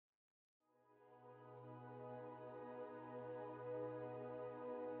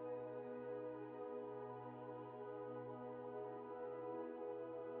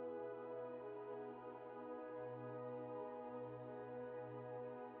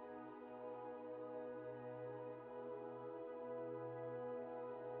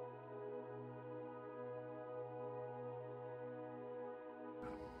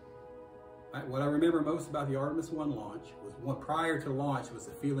What I remember most about the Artemis I launch was prior to launch was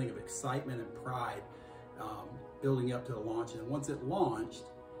the feeling of excitement and pride building up to the launch. And once it launched,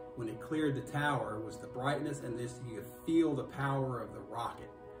 when it cleared the tower, was the brightness, and this, you could feel the power of the rocket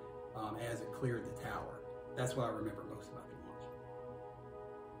as it cleared the tower. That's what I remember most about the launch.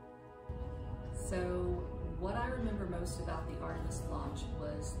 So what I remember most about the Artemis launch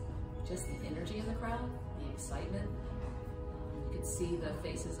was just the energy in the crowd, the excitement. You could see the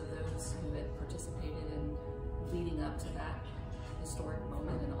faces of those who had participated in leading up to that historic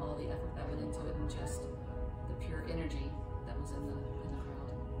moment and all the effort that went into it, and just the pure energy that was in the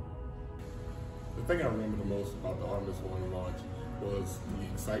crowd. The thing I remember the most about the Artemis I launch was the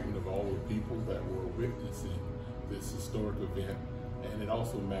excitement of all the people that were witnessing this historic event, and it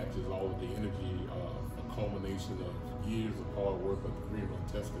also matches all of the energy of a culmination of years of hard work on the Greenland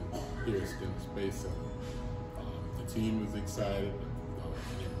testing here at Stennis Space Center. The team was excited.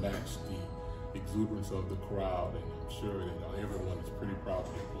 It matched the exuberance of the crowd, and I'm sure that everyone is pretty proud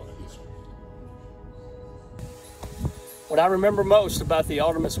to be part of history. What I remember most about the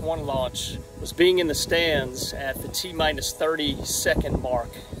Artemis I launch was being in the stands at the T-minus 30-second mark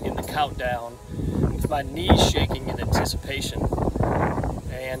in the countdown, with my knees shaking in anticipation.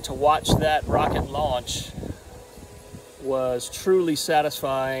 And to watch that rocket launch was truly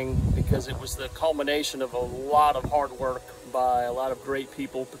satisfying, because it was the culmination of a lot of hard work by a lot of great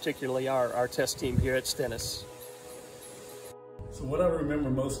people, particularly our test team here at Stennis. So what I remember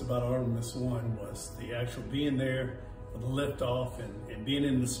most about Artemis I was the actual being there for the liftoff, and being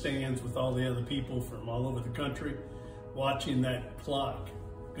in the stands with all the other people from all over the country, watching that clock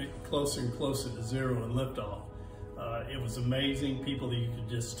get closer and closer to zero and liftoff. It was amazing. People that you could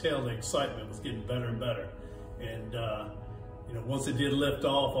just tell the excitement was getting better and better. And you know, once it did lift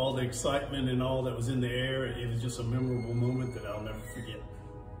off, all the excitement and all that was in the air, it was just a memorable moment that I'll never forget.